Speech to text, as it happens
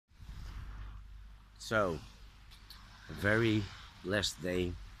So, a very blessed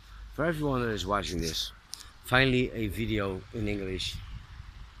day for everyone that is watching this. Finally, a video in English.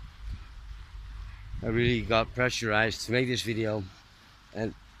 I really got pressurized to make this video,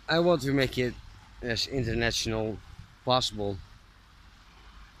 and I want to make it as international possible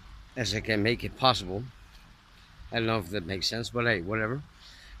as I can make it possible. I don't know if that makes sense, but hey, whatever.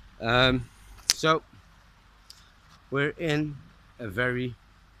 Um, so, we're in a very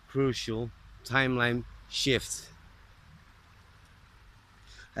crucial timeline shift.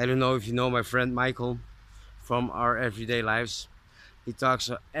 I don't know if you know my friend Michael from our everyday lives. He talks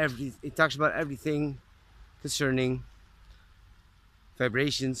about everything concerning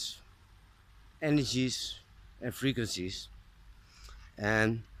vibrations, energies, and frequencies,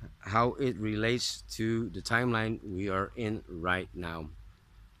 and how it relates to the timeline we are in right now.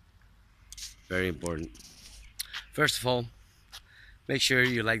 Very important. First of all, make sure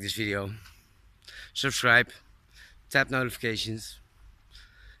you like this video, subscribe, tap notifications.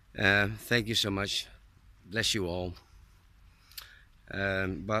 Thank you so much. Bless you all.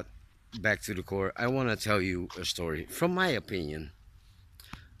 But back to the core, I want to tell you a story from my opinion.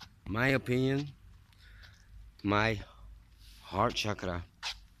 My opinion, my heart chakra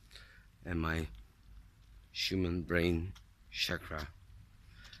and my human brain chakra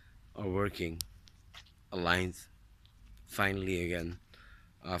are working aligned finally again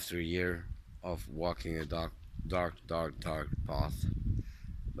after a year of walking a dark path.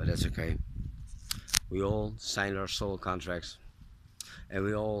 But that's okay. We all signed our soul contracts and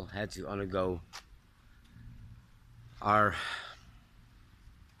we all had to undergo our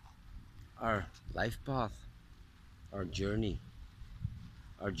life path, our journey.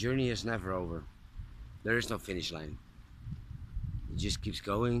 Our journey is never over. There is no finish line. It just keeps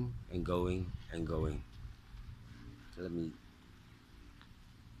going and going and going. Let me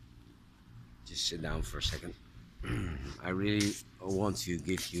just sit down for a second. I really want to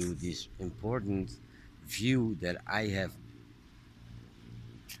give you this important view that I have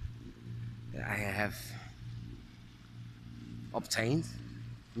obtained,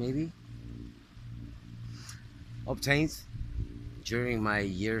 maybe obtained during my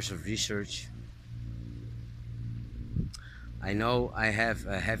years of research. I know I have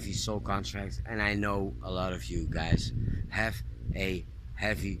a heavy soul contract, and I know a lot of you guys have a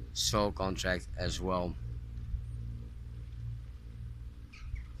heavy soul contract as well.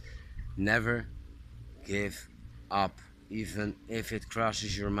 Never give up, even if it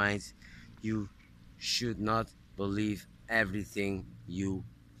crosses your mind. You should not believe everything you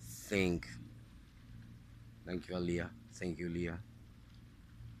think. Thank you, Aliyah. Thank you, Leah.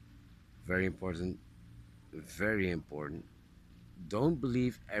 Very important. Very important. Don't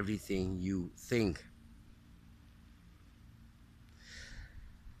believe everything you think.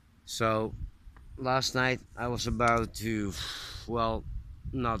 So, last night I was about to, well,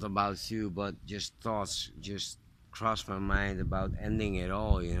 not about to, but just thoughts just crossed my mind about ending it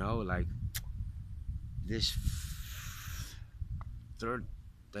all, you know, like this third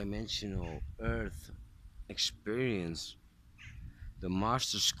dimensional earth experience, the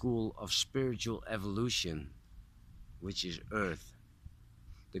master school of spiritual evolution, which is earth,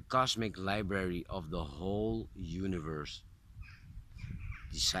 the cosmic library of the whole universe,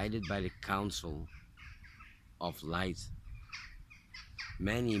 decided by the council of light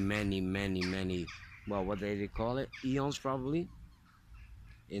many, well, what they call it, eons, probably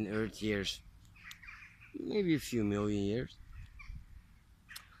in earth years, maybe a few million years.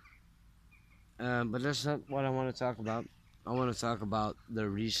 But that's not what I want to talk about. I want to talk about the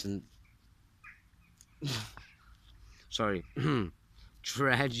recent sorry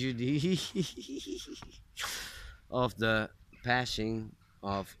tragedy of the passing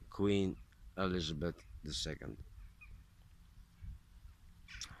of Queen Elizabeth II.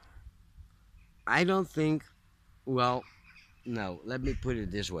 I don't think, well, no, let me put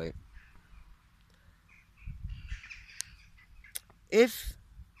it this way. If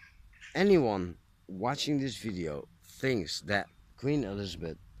anyone watching this video thinks that Queen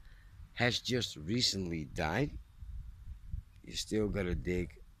Elizabeth has just recently died, you still gotta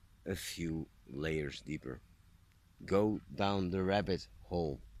dig a few layers deeper. Go down the rabbit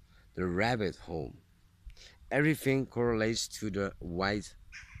hole. The rabbit hole. Everything correlates to the white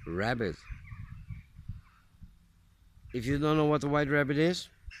rabbit. If you don't know what the white rabbit is,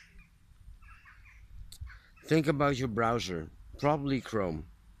 think about your browser. Probably Chrome.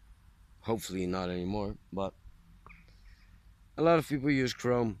 Hopefully not anymore, but a lot of people use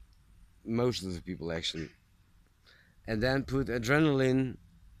Chrome. Most of the people, actually. And then put adrenaline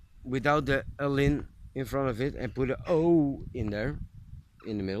without the alin in front of it and put an O in there,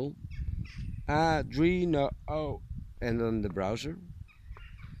 in the middle. Adreno. Oh, and on the browser,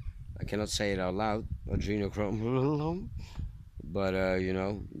 I cannot say it out loud. Adrenochrome. But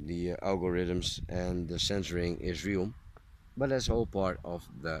the algorithms and the censoring is real. But that's all part of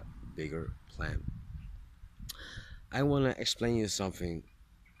the bigger plan. I want to explain you something.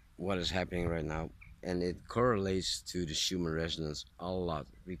 What is happening right now, and it correlates to the Schumann resonance a lot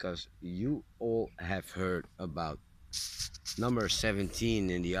because you all have heard about number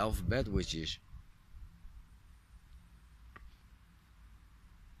 17 in the alphabet, which is,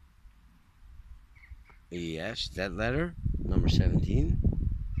 yes, that letter, number 17.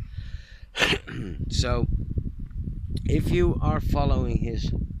 So if you are following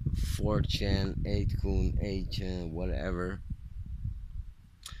his 4chan, 8kun, 8chan, whatever,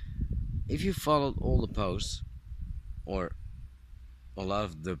 if you followed all the posts or a lot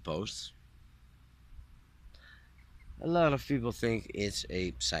of the posts, a lot of people think it's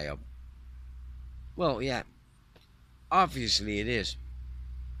a psyop. Well, yeah, obviously it is.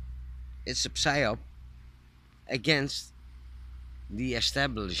 It's a psyop against the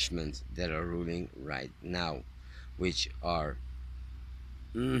establishment that are ruling right now, which are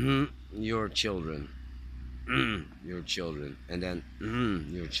your children, your children, and then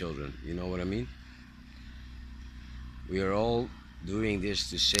your children. You know what I mean? We are all doing this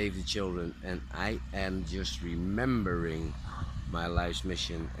to save the children, and I am just remembering my life's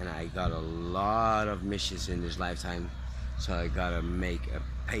mission, and I got a lot of missions in this lifetime, so I gotta make a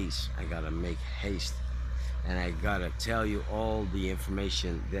pace. I gotta make haste, and I gotta tell you all the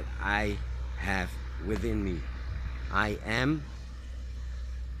information that I have within me. I am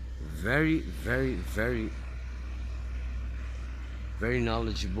very, very, very, very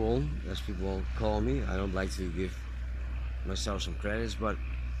knowledgeable, as people call me. I don't like to give myself some credits, but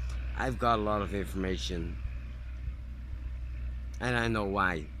I've got a lot of information, and I know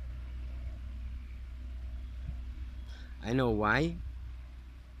why. I know why.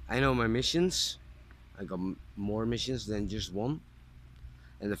 I know my missions. I got more missions than just one.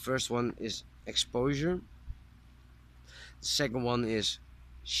 And the first one is exposure. The second one is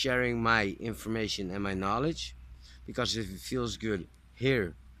sharing my information and my knowledge, because if it feels good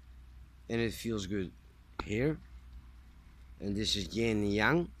here and it feels good here, and this is yin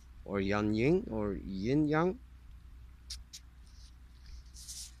yang or yan yin or yin yang,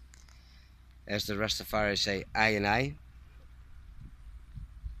 as the Rastafari say, I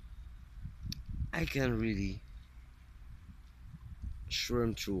can really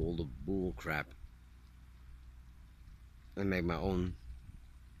swim through all the bull crap and make my own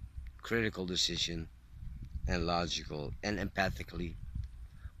critical decision and logical and empathically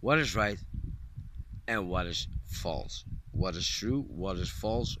what is right and what is false, what is true, what is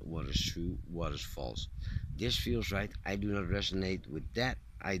false, what is true, what is false. This feels right, I do not resonate with that,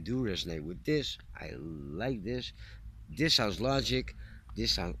 I do resonate with this, I like this, this sounds logic,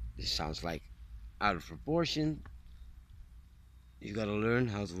 this sounds like out of proportion. You gotta learn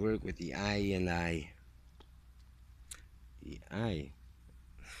how to work with the I.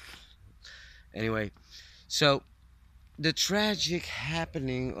 Anyway, so the tragic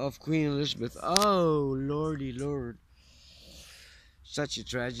happening of Queen Elizabeth. Oh, lordy lord. Such a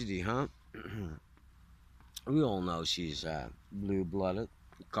tragedy, huh? We all know she's blue blooded,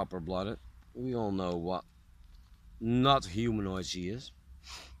 copper blooded. We all know what not humanoid she is.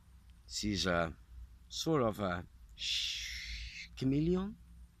 She's a sort of a chameleon,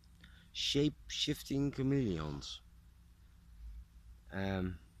 shape shifting chameleons.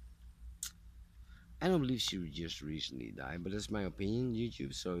 Um, I don't believe she just recently died, but that's my opinion,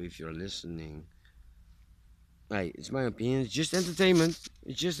 YouTube. So if you're listening, hey, it's my opinion. It's just entertainment.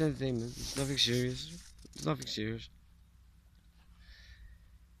 It's just entertainment. It's nothing serious. It's nothing serious.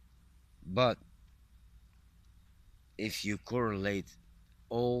 But if you correlate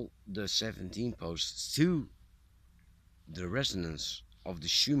all the 17 posts to the resonance of the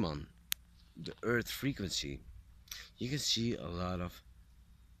Schumann, the Earth frequency, you can see a lot of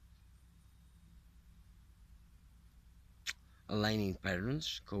aligning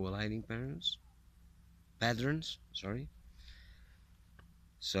patterns, co-aligning patterns, sorry.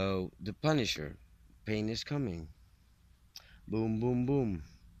 So the Punisher, pain is coming. Boom, boom, boom.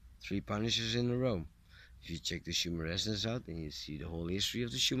 3 Punishers in a row. If you check the Schumann resonance out and you see the whole history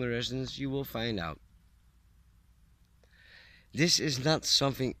of the Schumann resonance, you will find out. This is not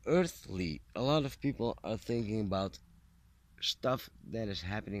something earthly. A lot of people are thinking about stuff that is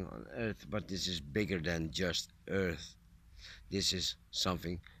happening on Earth, but this is bigger than just Earth. This is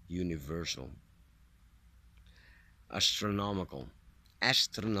something universal. Astronomical.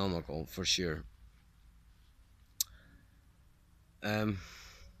 Astronomical for sure. Um,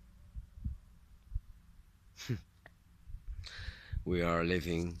 We are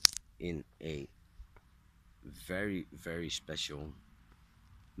living in a very, very special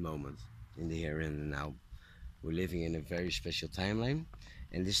moment in the here and the now. We're living in a very special timeline,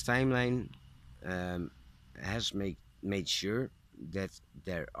 and this timeline um, has made sure that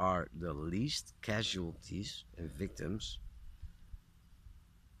there are the least casualties and victims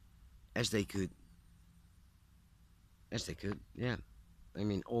as they could, Yeah, I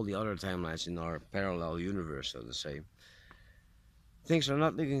mean, all the other timelines in our parallel universe, so to say, things are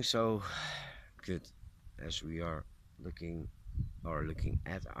not looking so good as we are looking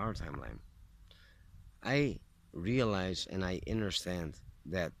at our timeline. I realize and I understand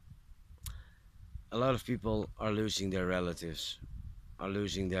that a lot of people are losing their relatives, are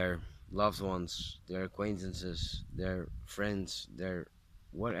losing their loved ones, their acquaintances, their friends, their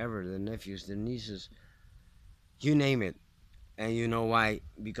whatever, their nephews, their nieces, you name it. And you know why?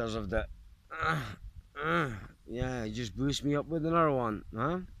 Because of the, uh, uh, yeah, it just boost me up with another one,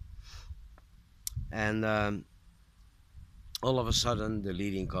 huh? And all of a sudden, the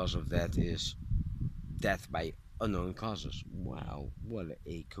leading cause of that is death by unknown causes. Wow, what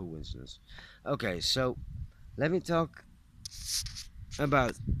a coincidence. Okay, so let me talk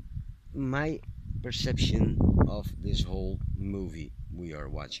about my perception of this whole movie we are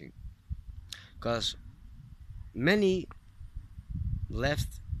watching. Because many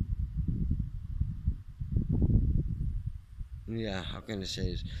left, yeah, how can I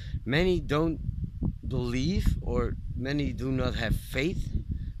say this? Many don't believe, or many do not have faith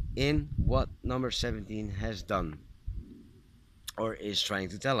in what number 17 has done or is trying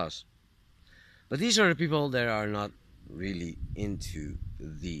to tell us. But these are the people that are not really into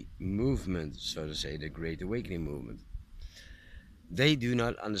the movement, so to say, the Great Awakening movement. They do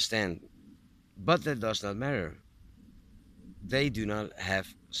not understand, but that does not matter. They do not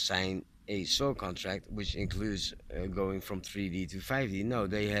have signed a soul contract, which includes going from 3D to 5D. No,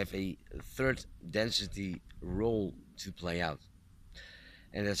 they have a third density role to play out.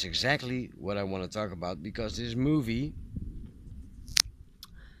 And that's exactly what I want to talk about, because this movie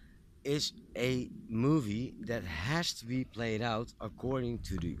is a movie that has to be played out according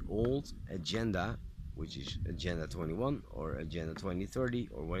to the old agenda, which is Agenda 21 or Agenda 2030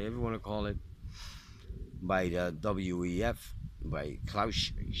 or whatever you want to call it, by the WEF, by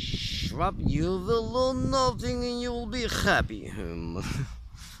Klaus Schwab. You will learn nothing and you will be happy.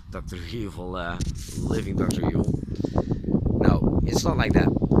 Dr. Evil, living Dr. Evil. No, it's not like that.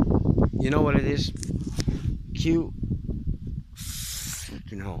 You know what it is? Q.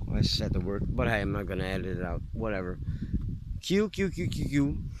 You know, I said the word, but hey, I'm not gonna edit it out. Whatever. Q, Q, Q, Q,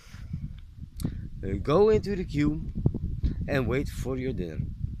 Q. Go into the queue and wait for your dinner.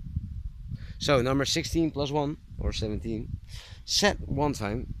 So, number 16 plus 1, or 17, set one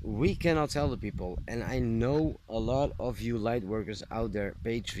time. We cannot tell the people, and I know a lot of you light workers out there,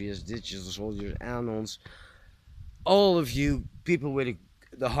 patriots, digital soldiers, anons, all of you people with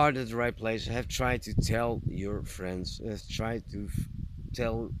the heart at the right place have tried to tell your friends, have tried to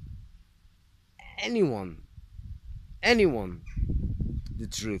tell anyone, anyone, the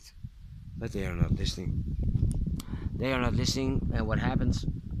truth, but they are not listening. They are not listening, and what happens?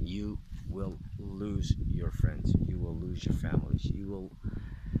 You will lose your friends. You will lose your families. You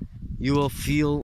will feel